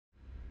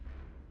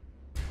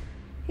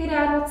Hey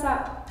Dad, what's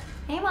up?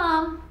 Hey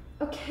Mom.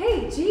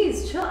 Okay,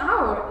 geez, chill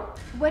out.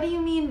 What do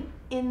you mean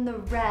in the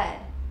red?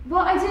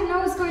 Well, I didn't know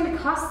it was going to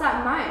cost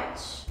that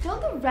much.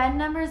 Don't the red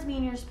numbers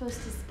mean you're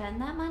supposed to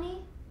spend that money?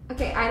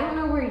 Okay, I don't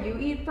know where you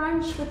eat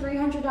brunch, but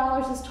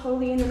 $300 is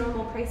totally in the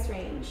normal price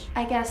range.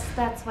 I guess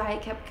that's why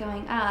it kept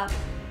going up.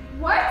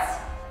 What?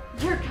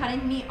 You're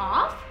cutting me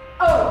off?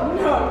 Oh,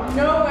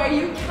 no way,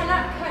 you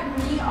cannot cut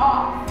me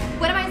off.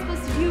 What am I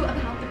supposed to do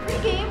about the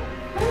pregame?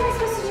 What am I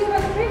supposed to do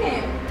about the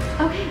pregame?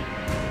 Okay,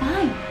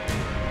 fine.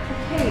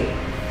 Okay,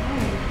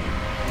 fine.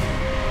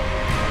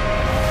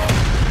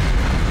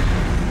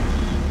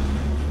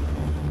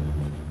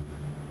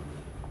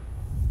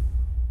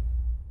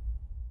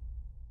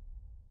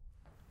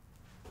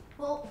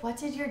 Well, what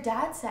did your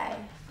dad say?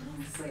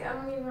 Honestly, I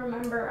don't even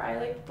remember.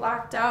 I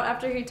blacked out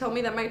after he told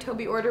me that my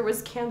Toby order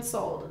was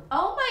canceled.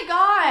 Oh my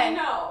god!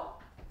 No.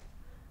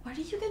 What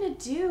are you gonna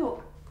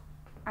do?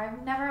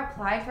 I've never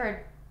applied for a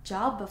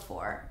job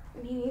before.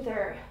 Me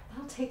neither.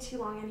 That'll take too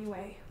long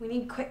anyway. We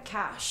need quick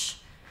cash.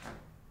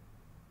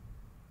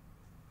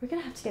 We're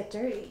gonna have to get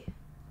dirty.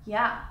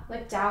 Yeah.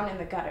 Down in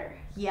the gutter.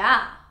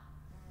 Yeah.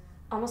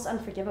 Almost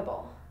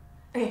unforgivable.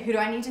 Okay, who do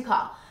I need to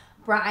call?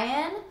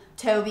 Brian,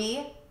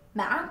 Toby,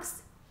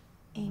 Max,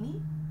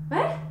 Amy?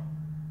 What?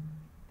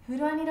 Who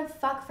do I need to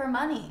fuck for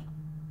money?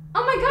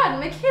 Oh my god,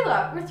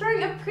 Michaela! We're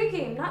throwing a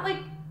pregame, not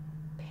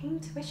paying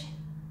tuition.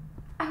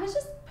 I was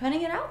just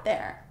putting it out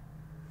there.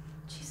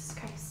 Jesus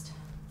Christ.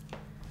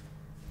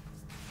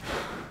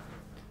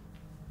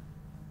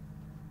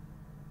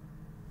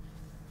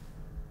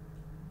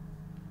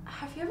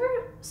 Have you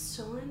ever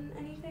stolen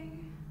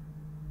anything?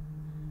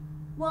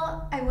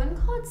 Well, I wouldn't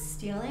call it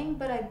stealing,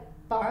 but I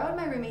borrowed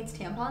my roommate's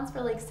tampons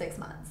for 6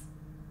 months.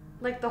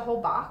 The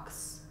whole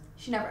box?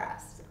 She never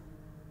asked.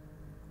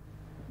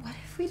 What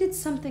if we did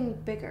something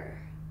bigger?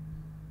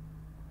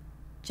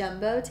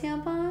 Jumbo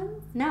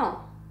tampons?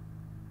 No.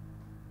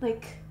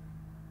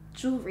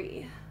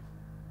 Jewelry.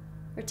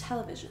 Or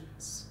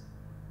televisions.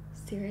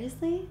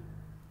 Seriously?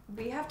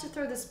 We have to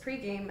throw this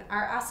pregame.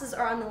 Our asses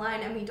are on the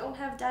line and we don't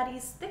have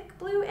Daddy's thick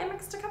blue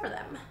Amex to cover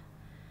them.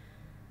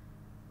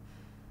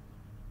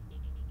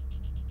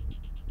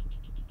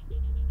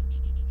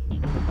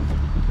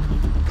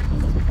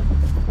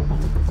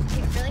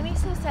 It really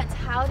makes no sense.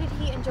 How did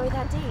he enjoy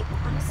that date?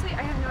 Honestly,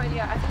 I have no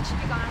idea. I think she'd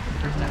be gone after the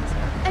first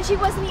episode. And she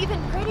wasn't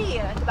even pretty.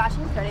 The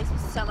Bachelor in Paradise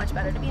was so much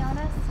better, to be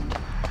honest.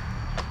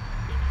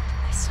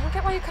 I still don't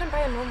get why you couldn't buy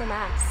a normal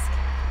mask.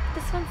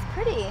 This one's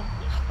pretty.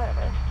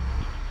 Whatever.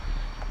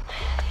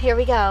 Here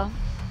we go.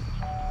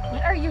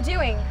 What are you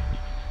doing?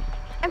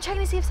 I'm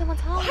checking to see if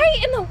someone's home.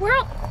 Why in the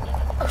world?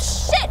 Oh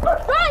shit!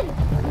 Run!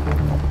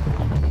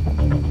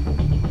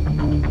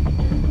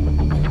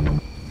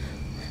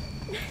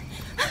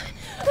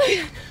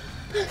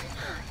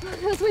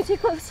 That was way too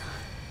close.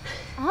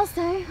 I'll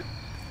stay.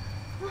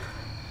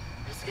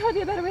 There's gotta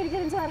be a better way to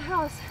get into that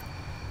house.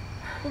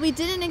 Well, we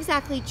didn't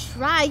exactly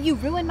try. You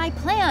ruined my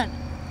plan.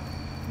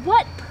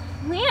 What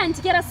plan?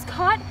 To get us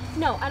caught?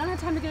 No, I don't have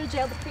time to go to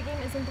jail. The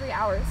pregame is in 3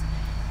 hours.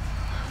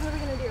 What are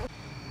we gonna do?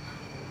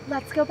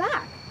 Let's go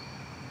back.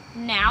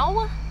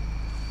 Now?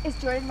 Is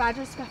Jordan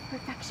Rogers stuff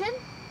perfection?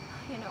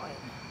 You know it.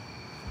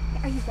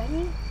 Are you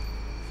ready?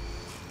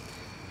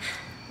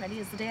 Ready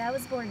as the day I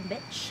was born,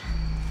 bitch.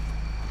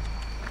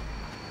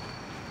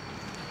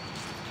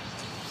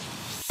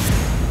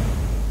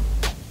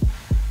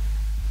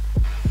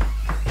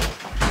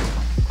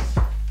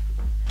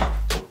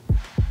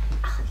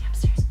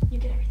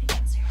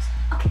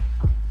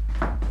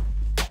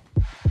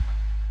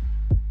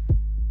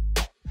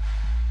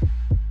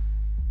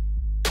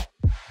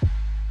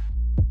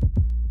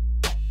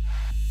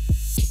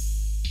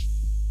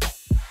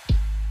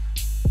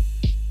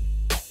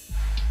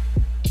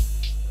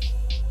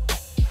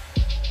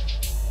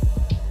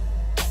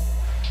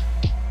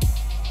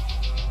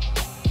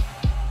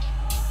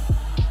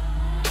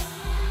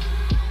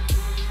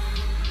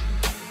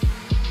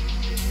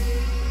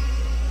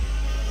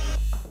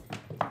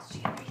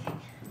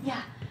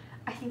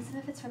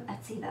 From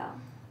Etsy though.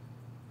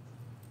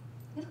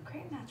 You look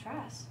great in that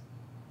dress.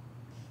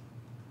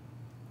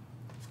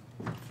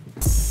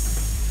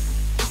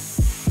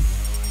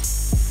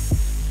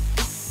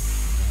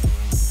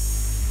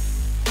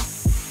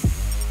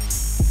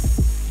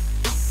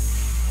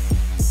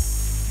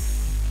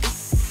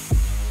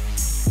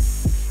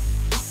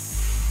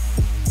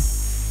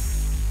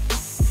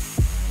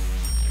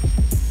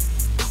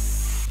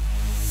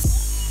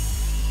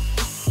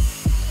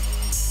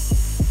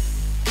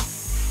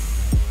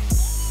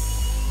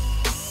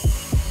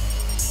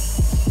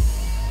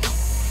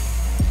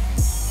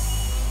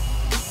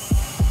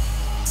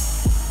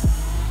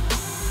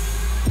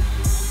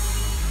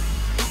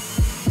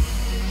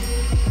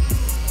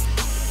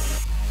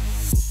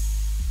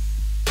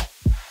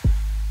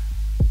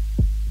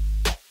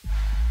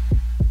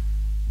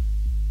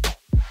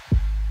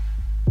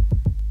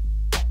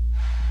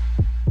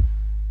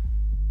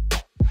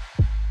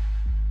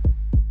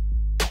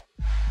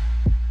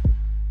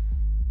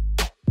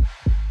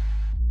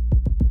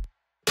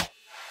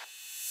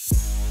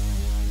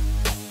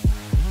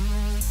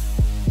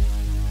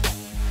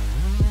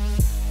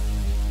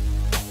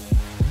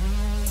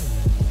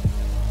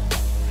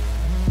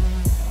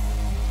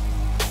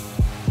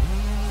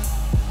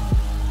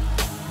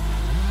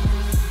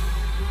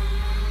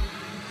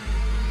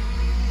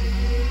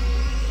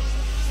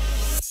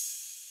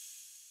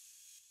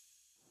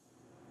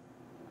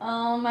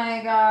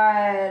 my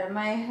god,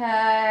 my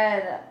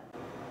head.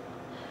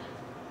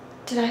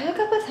 Did I hook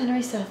up with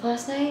Henry Seth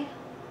last night?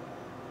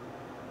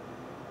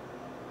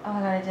 Oh my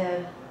god, I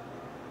did.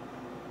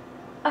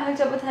 I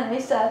hooked up with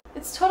Henry Seth.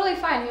 It's totally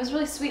fine. He was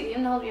really sweet. He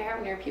didn't hold your hair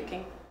when you were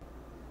puking.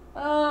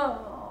 Oh.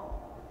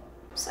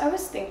 So I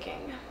was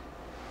thinking.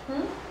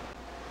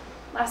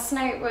 Last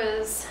night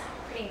was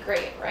pretty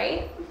great,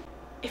 right?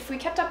 If we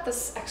kept up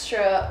this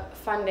extra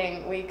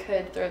funding, we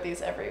could throw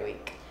these every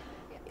week.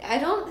 I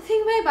don't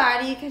think my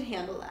body could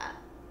handle that.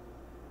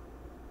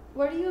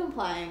 What are you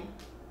implying?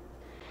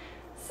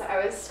 So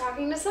I was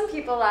talking to some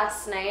people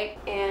last night,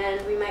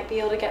 and we might be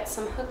able to get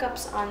some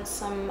hookups on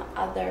some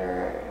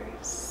other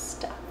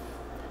stuff.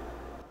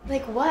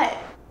 Like what?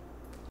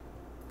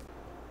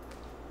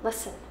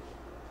 Listen,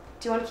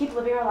 do you want to keep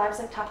living our lives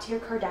like top-tier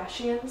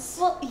Kardashians?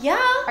 Well,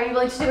 yeah. Are you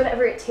willing to do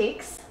whatever it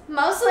takes?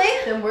 Mostly.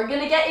 Then we're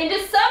gonna get into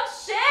some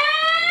shit!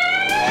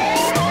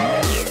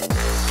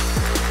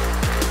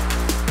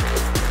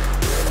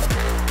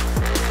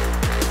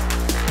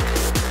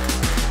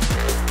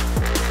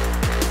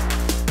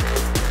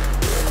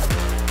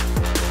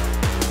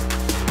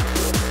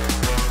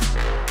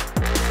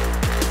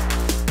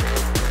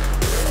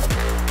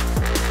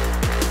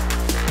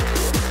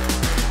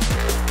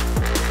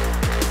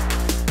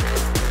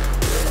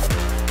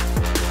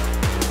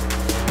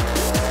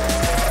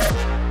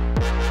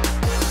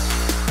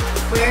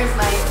 Where's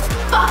my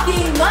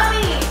fucking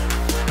money?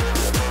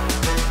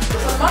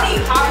 Where's my money,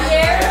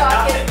 Javier?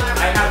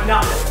 I have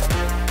nothing.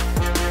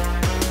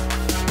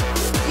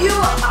 You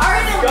are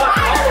an You got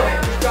all of liar.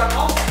 it. You got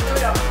all of it. No,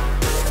 no.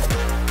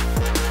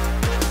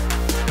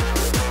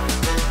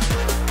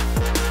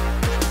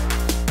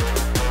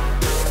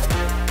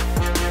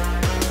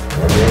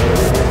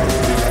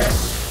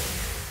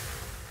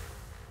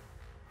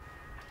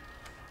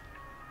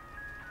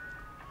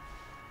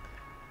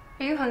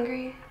 Are you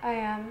hungry? I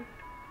am.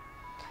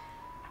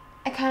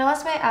 I kind of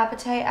lost my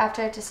appetite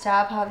after I had to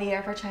stab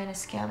Javier for trying to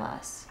scam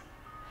us.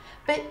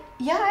 But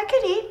yeah, I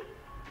could eat.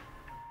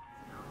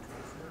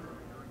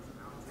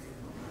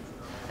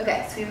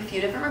 Okay, so we have a few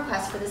different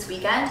requests for this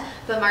weekend,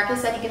 but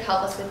Marcus said he could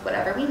help us with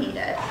whatever we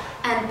needed.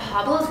 And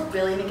Pablo's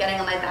really been getting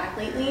on my back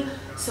lately,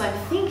 so I'm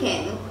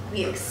thinking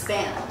we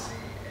expand.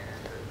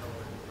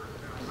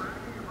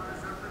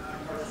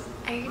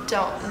 I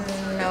don't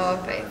know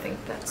if I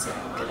think that's a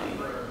good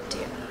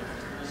idea.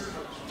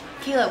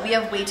 Kayla, we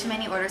have way too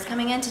many orders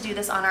coming in to do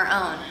this on our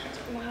own.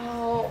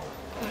 Well,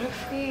 what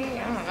if we,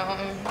 I don't know,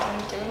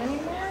 don't do it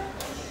anymore?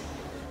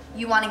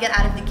 You want to get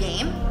out of the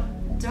game?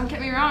 Don't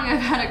get me wrong, I've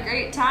had a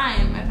great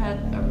time. I've had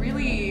a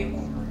really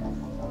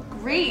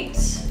great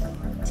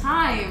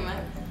time.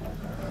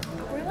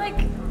 But we're like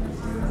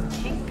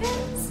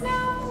kingpins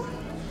now,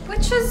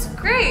 which is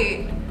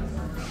great.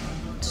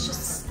 It's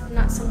just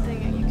not something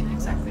that you can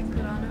exactly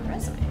put on a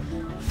resume.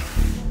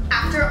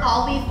 After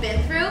all we've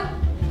been through,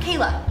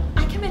 Kayla,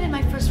 I committed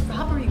my first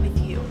robbery with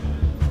you.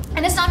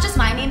 And it's not just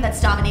my name that's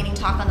dominating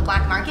talk on the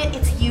black market,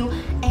 it's you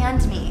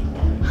and me.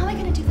 How am I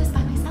gonna do this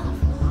by myself?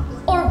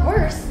 Or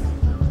worse,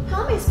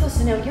 how am I supposed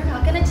to know you're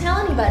not gonna tell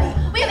anybody?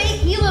 We have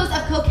 8 kilos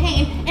of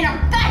cocaine in our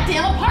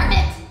goddamn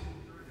apartment!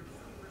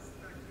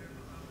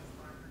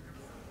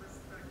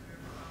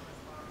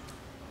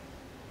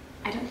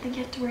 I don't think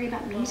you have to worry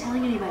about me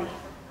telling anybody.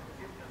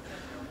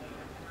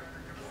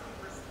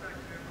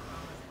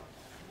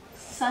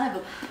 Son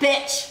of a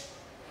bitch!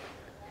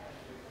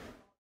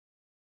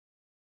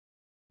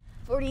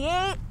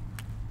 48,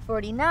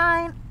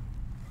 49,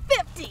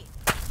 50!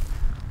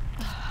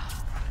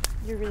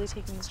 You're really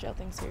taking this jail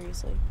thing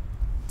seriously.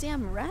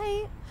 Damn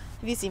right.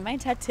 Have you seen my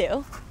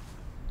tattoo?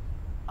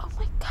 Oh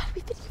my god,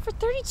 we've been here for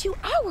 32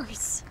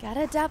 hours!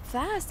 Gotta adapt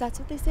fast, that's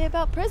what they say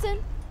about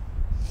prison.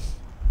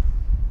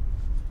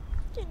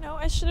 You know,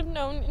 I should have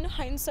known in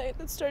hindsight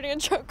that starting a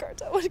drug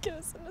cartel would get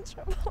us into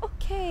trouble.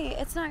 Okay,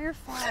 it's not your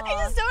fault. I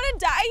just don't want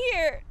to die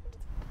here.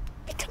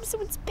 Become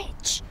someone's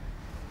bitch.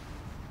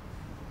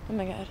 Oh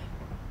my god.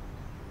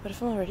 What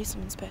if I'm already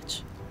someone's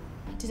bitch?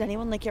 Did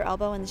anyone lick your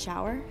elbow in the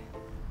shower?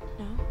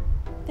 No?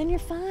 Then you're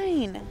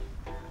fine.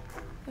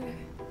 Okay.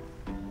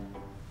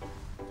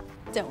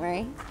 Don't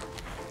worry.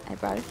 I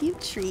brought a few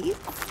treats.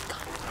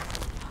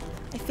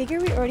 I figure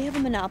we already have a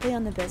monopoly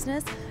on the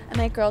business, and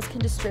my girls can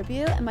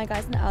distribute, and my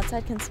guys on the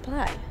outside can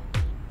supply.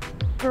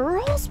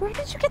 Girls? Where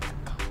did you get the...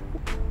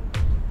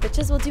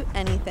 Bitches will do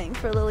anything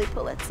for Lily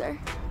Pulitzer.